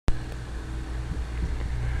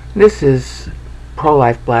This is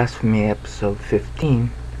Pro-Life Blasphemy episode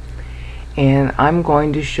 15, and I'm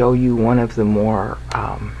going to show you one of the more,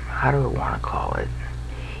 how do I want to call it,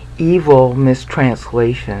 evil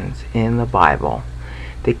mistranslations in the Bible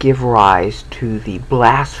that give rise to the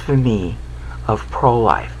blasphemy of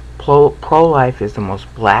pro-life. Pro-life is the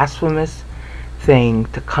most blasphemous thing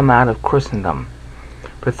to come out of Christendom.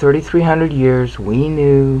 For 3,300 years we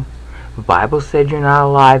knew the Bible said you're not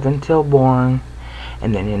alive until born.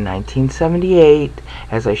 And then in 1978,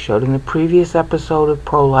 as I showed in the previous episode of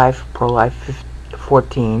Pro-Life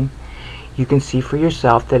 14, you can see for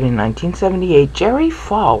yourself that in 1978, Jerry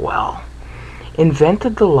Falwell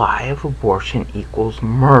invented the lie of abortion equals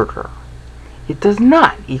murder. It does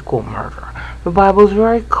not equal murder. The Bible is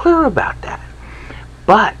very clear about that.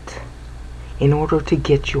 But in order to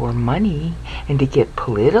get your money and to get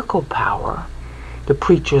political power, the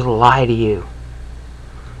preachers lie to you.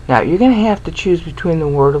 Now, you're going to have to choose between the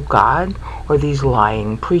Word of God or these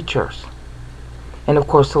lying preachers. And of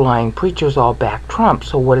course, the lying preachers all back Trump,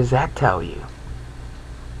 so what does that tell you?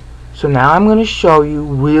 So now I'm going to show you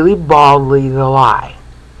really baldly the lie.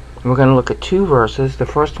 And we're going to look at two verses. The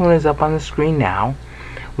first one is up on the screen now,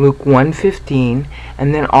 Luke 1:15,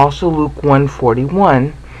 and then also Luke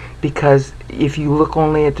 1:41, because if you look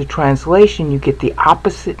only at the translation, you get the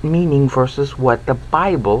opposite meaning versus what the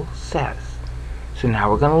Bible says. So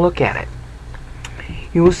now we're going to look at it.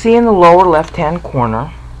 You will see in the lower left-hand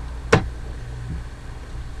corner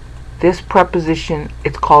this preposition.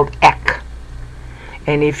 It's called ek.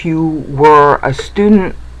 And if you were a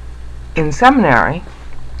student in seminary,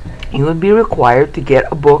 you would be required to get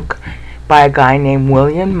a book by a guy named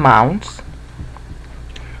William Mounce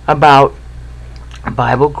about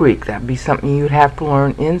Bible Greek. That would be something you'd have to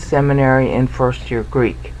learn in seminary in first-year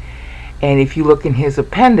Greek. And if you look in his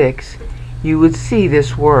appendix, you would see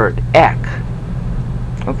this word, ek.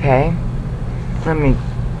 Okay? Let me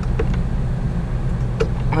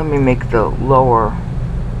make the lower.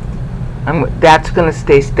 That's going to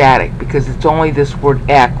stay static because it's only this word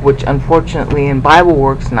ek, which unfortunately in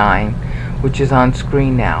BibleWorks 9, which is on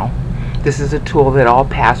screen now, this is a tool that a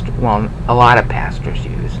lot of pastors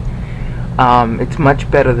use. It's much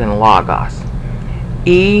better than Logos.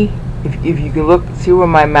 E, if you can look, see where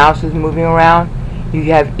my mouse is moving around? You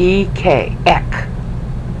have E-K, ek.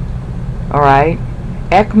 Alright?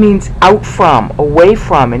 Ek means out from, away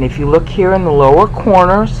from. And if you look here in the lower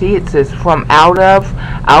corner, see it says from, out of,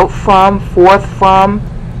 out from, forth from,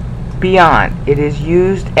 beyond. It is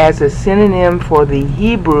used as a synonym for the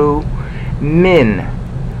Hebrew min,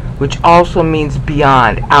 which also means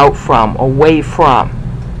beyond, out from, away from.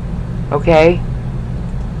 Okay?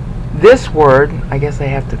 This word, I guess I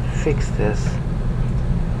have to fix this.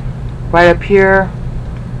 Right up here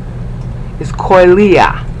is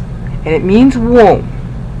koilia, and it means womb.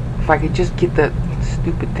 If I could just get the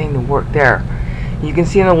stupid thing to work there. You can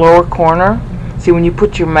see in the lower corner, see when you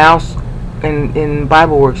put your mouse in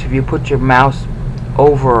BibleWorks, if you put your mouse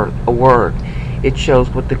over a word, it shows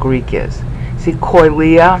what the Greek is. See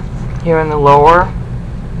koilia here in the lower?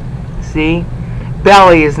 See?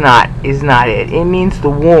 Belly is not it. It means the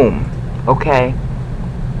womb. Okay?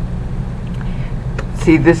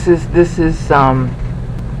 See, this is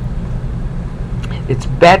it's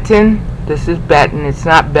beton. This is beton. It's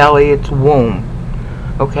not belly. It's womb.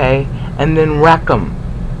 Okay, and then rechem,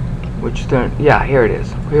 which here it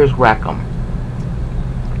is. Here's rechem.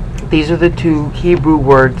 These are the two Hebrew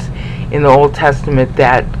words in the Old Testament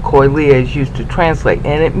that koilia is used to translate,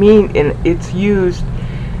 and it's used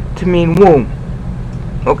to mean womb.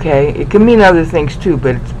 Okay, it can mean other things too,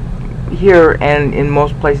 but it's here and in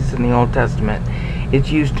most places in the Old Testament,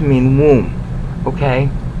 it's used to mean womb. Okay.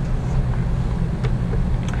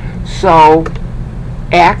 So,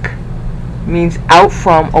 ek means out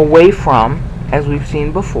from, away from, as we've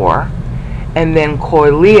seen before. And then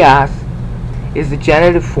koilias is the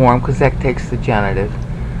genitive form, because ek takes the genitive,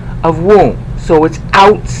 of womb. So it's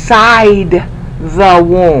outside the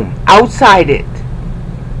womb. Outside it.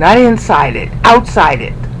 Not inside it. Outside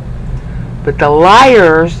it. But the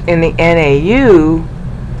liars in the NAU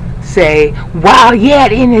say, while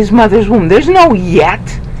yet in his mother's womb. There's no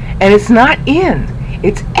yet, and it's not in.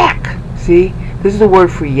 It's ek. See? This is the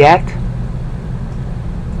word for yet.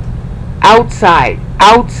 Outside.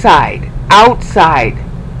 Outside. Outside.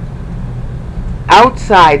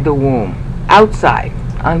 Outside the womb. Outside.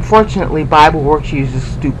 Unfortunately, BibleWorks uses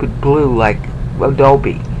stupid blue like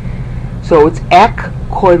Adobe. So it's ek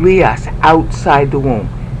koilias, outside the womb.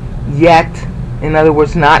 Yet, in other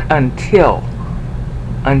words, not until.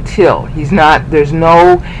 Until. He's not, there's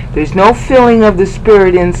no filling of the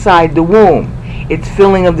Spirit inside the womb. It's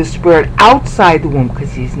filling of the Spirit outside the womb,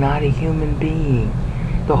 because he's not a human being.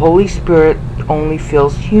 The Holy Spirit only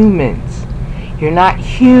fills humans. You're not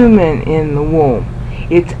human in the womb.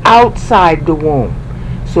 It's outside the womb.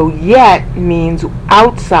 So yet means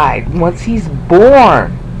outside. Once he's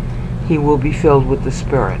born, he will be filled with the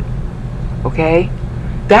Spirit. Okay?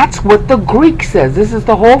 That's what the Greek says. This is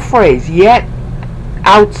the whole phrase. Yet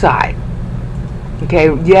outside.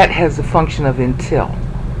 Okay? Yet has the function of until.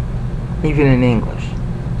 Even in English.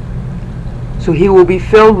 So he will be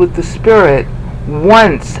filled with the Spirit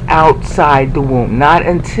once outside the womb. Not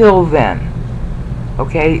until then.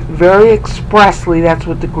 Okay? Very expressly, that's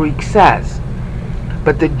what the Greek says.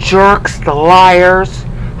 But the jerks, the liars,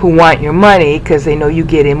 who want your money because they know you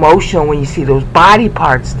get emotional when you see those body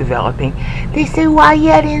parts developing, they say, why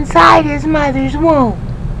yet inside his mother's womb?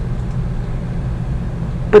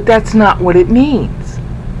 But that's not what it means.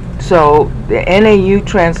 So the NAU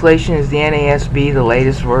translation is the NASB, the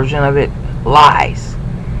latest version of it, lies.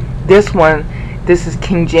 This one, this is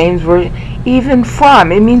King James Version. Even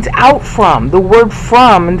from, it means out from. The word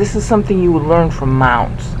from, and this is something you would learn from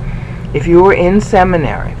Mounts. If you were in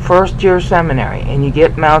seminary, first year seminary, and you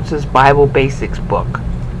get Mounts' Bible Basics book,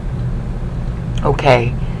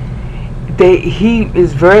 okay, he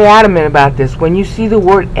is very adamant about this. When you see the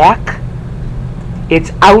word ek,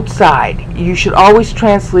 it's outside. You should always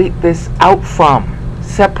translate this out from,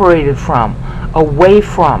 separated from, away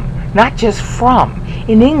from, not just from.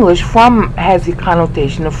 In English, from has the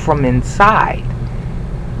connotation of from inside,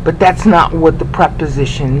 but that's not what the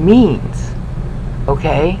preposition means.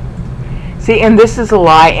 Okay? See, and this is a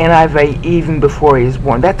lie, NIV, even before he is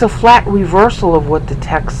born. That's a flat reversal of what the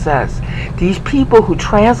text says. These people who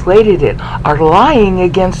translated it are lying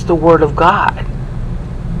against the Word of God.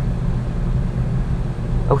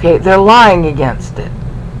 Okay, they're lying against it.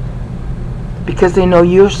 Because they know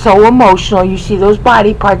you're so emotional, you see those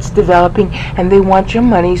body parts developing, and they want your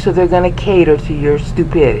money, so they're going to cater to your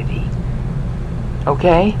stupidity.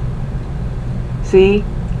 Okay? See?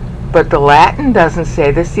 But the Latin doesn't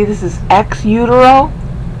say this. See, this is ex utero.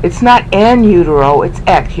 It's not an utero, it's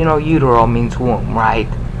ex. You know, utero means womb, right?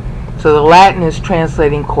 So the Latin is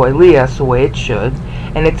translating coelias the way it should,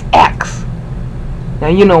 and it's ex. Now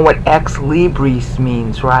you know what ex libris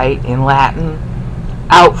means, right? In Latin.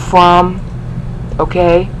 Out from.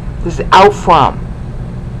 Okay? This is out from.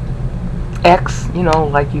 Ex, you know,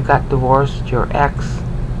 like you got divorced, your ex.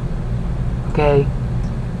 Okay?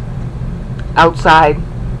 Outside.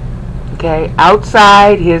 Okay,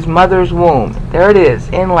 outside his mother's womb. There it is,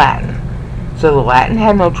 in Latin. So the Latin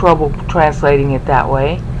had no trouble translating it that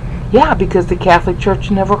way. Yeah, because the Catholic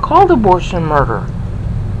Church never called abortion murder.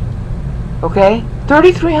 Okay?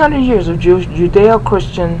 3,300 years of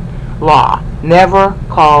Judeo-Christian law never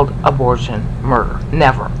called abortion murder.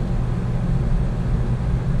 Never.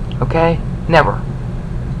 Okay? Never.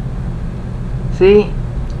 See?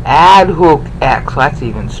 Ad hoc ex. That's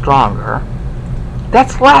even stronger.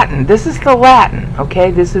 That's Latin. This is the Latin,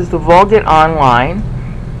 okay? This is the Vulgate online.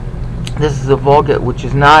 This is the Vulgate which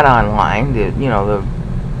is not online, the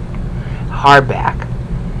hardback.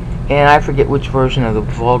 And I forget which version of the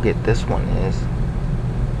Vulgate this one is.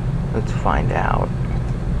 Let's find out.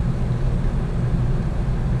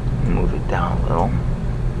 Move it down a little.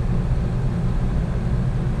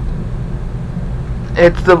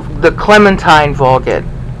 It's the Clementine Vulgate.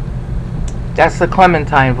 That's the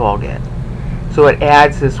Clementine Vulgate. So it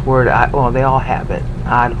adds this word, well, they all have it,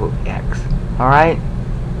 ad hoc ex. Alright?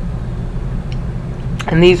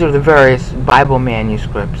 And these are the various Bible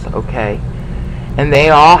manuscripts, okay? And they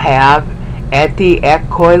all have eti ek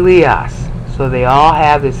koilias. So they all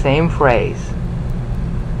have the same phrase.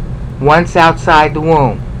 Once outside the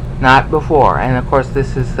womb, not before. And of course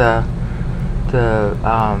this is the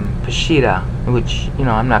Peshitta, which,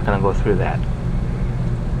 I'm not going to go through that.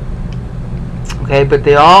 Okay, but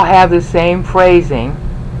they all have the same phrasing,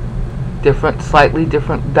 slightly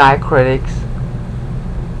different diacritics,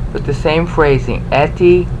 but the same phrasing,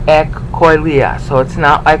 eti ek koilia. So it's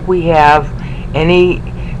not like we have any.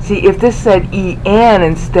 See, if this said en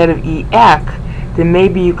instead of ek, then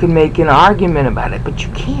maybe you could make an argument about it, but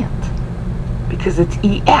you can't, because it's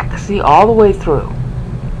ek. See, all the way through.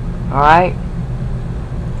 All right.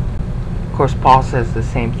 Of course, Paul says the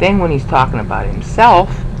same thing when he's talking about himself.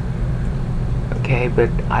 Okay, but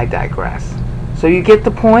I digress. So you get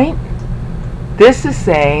the point? This is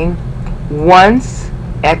saying once,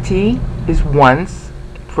 eti is once,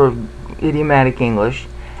 for idiomatic English,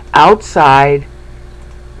 outside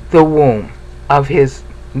the womb of his,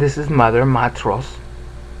 this is mother, matros,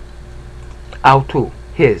 autu,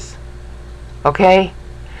 his. Okay?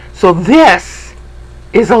 So this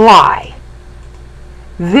is a lie.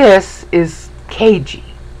 This is KG.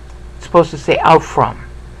 It's supposed to say out from.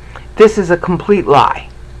 This is a complete lie.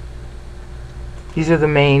 These are the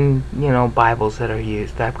main, Bibles that are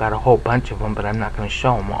used. I've got a whole bunch of them, but I'm not going to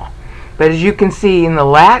show them all. But as you can see in the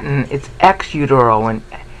Latin, it's ex utero, and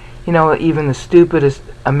even the stupidest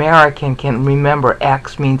American can remember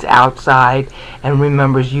ex means outside and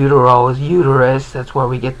remembers utero as uterus. That's where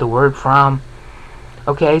we get the word from.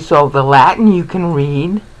 Okay, so the Latin you can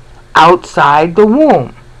read outside the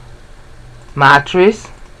womb. Matris,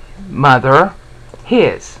 mother,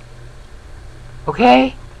 his.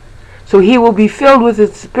 Okay? So he will be filled with the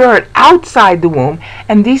Spirit outside the womb,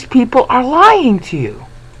 and these people are lying to you.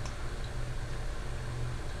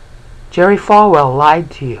 Jerry Falwell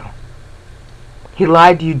lied to you. He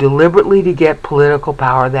lied to you deliberately to get political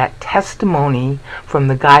power. That testimony from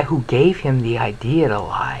the guy who gave him the idea to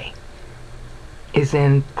lie is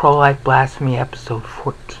in Pro-Life Blasphemy episode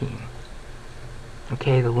 14.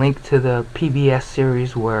 Okay, the link to the PBS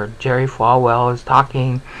series where Jerry Falwell is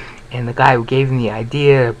talking, and the guy who gave him the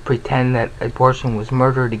idea to pretend that abortion was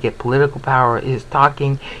murder to get political power is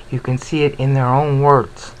talking. You can see it in their own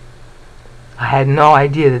words. I had no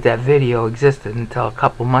idea that that video existed until a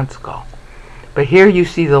couple months ago. But here you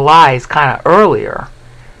see the lies kind of earlier.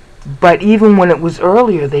 But even when it was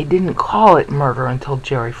earlier, they didn't call it murder until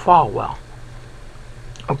Jerry Falwell.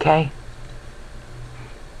 Okay?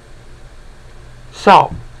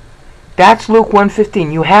 So, that's Luke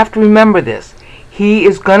 1:15. You have to remember this. He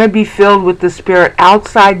is going to be filled with the Spirit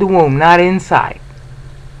outside the womb, not inside.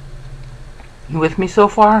 You with me so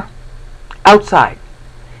far? Outside.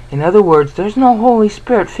 In other words, there's no Holy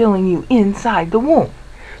Spirit filling you inside the womb.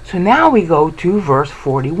 So now we go to verse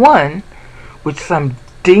 41, which some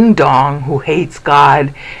ding-dong who hates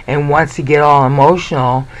God and wants to get all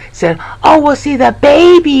emotional said, oh, well, see, the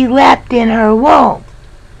baby leapt in her womb.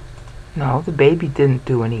 No, the baby didn't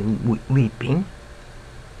do any leaping.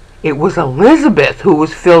 It was Elizabeth who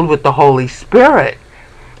was filled with the Holy Spirit.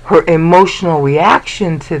 Her emotional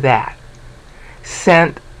reaction to that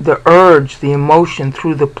sent the urge, the emotion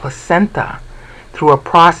through the placenta, through a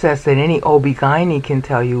process that any OB-GYN can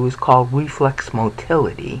tell you is called reflex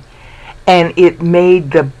motility. And it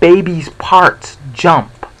made the baby's parts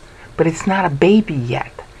jump. But it's not a baby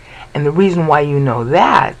yet. And the reason why you know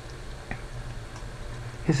that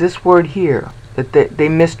is this word here, that they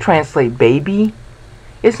mistranslate baby.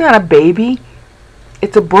 It's not a baby.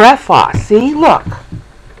 It's a brephos. See, look.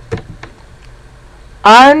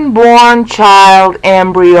 Unborn child,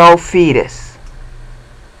 embryo, fetus.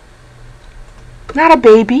 Not a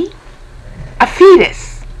baby. A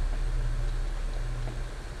fetus.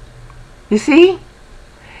 You see?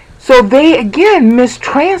 So they again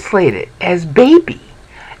mistranslate it as baby.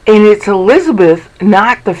 And it's Elizabeth,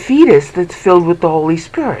 not the fetus, that's filled with the Holy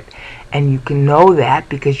Spirit. And you can know that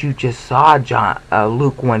because you just saw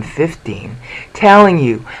Luke 1:15 telling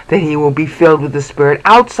you that he will be filled with the Spirit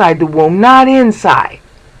outside the womb, not inside.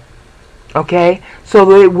 Okay? So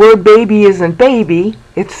the word baby isn't baby,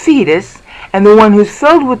 it's fetus. And the one who's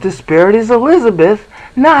filled with the Spirit is Elizabeth,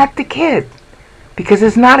 not the kid. Because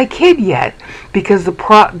it's not a kid yet. Because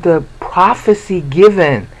the prophecy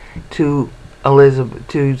given to Elizabeth,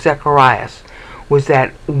 to Zacharias, was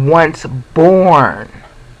that once born,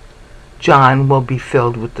 John will be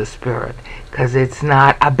filled with the Spirit. Because it's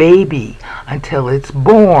not a baby until it's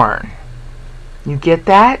born. You get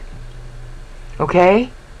that?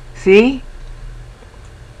 Okay? See?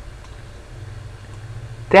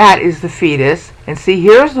 That is the fetus. And see,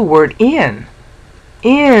 here's the word in.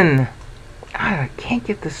 In. I can't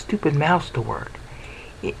get the stupid mouse to work.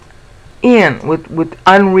 In, with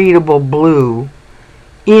unreadable blue,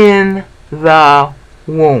 in the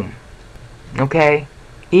womb. Okay?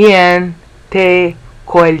 In te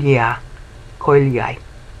kolia. Koliai.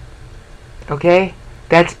 Okay?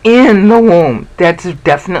 That's in the womb. That's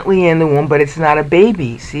definitely in the womb, but it's not a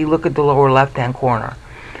baby. See, look at the lower left-hand corner.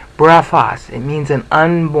 Brephos, it means an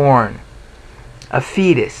unborn, a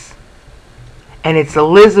fetus. And it's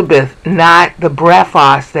Elizabeth, not the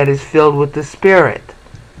brephos that is filled with the Spirit.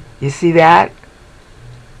 You see that?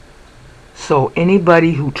 So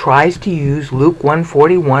anybody who tries to use Luke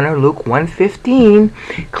 1:41 or Luke 1:15,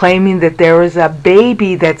 claiming that there is a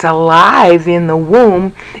baby that's alive in the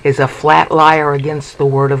womb, is a flat liar against the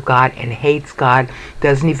Word of God and hates God,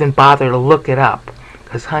 doesn't even bother to look it up.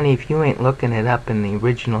 Because, honey, if you ain't looking it up in the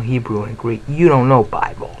original Hebrew and Greek, you don't know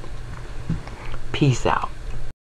Bible. Peace out.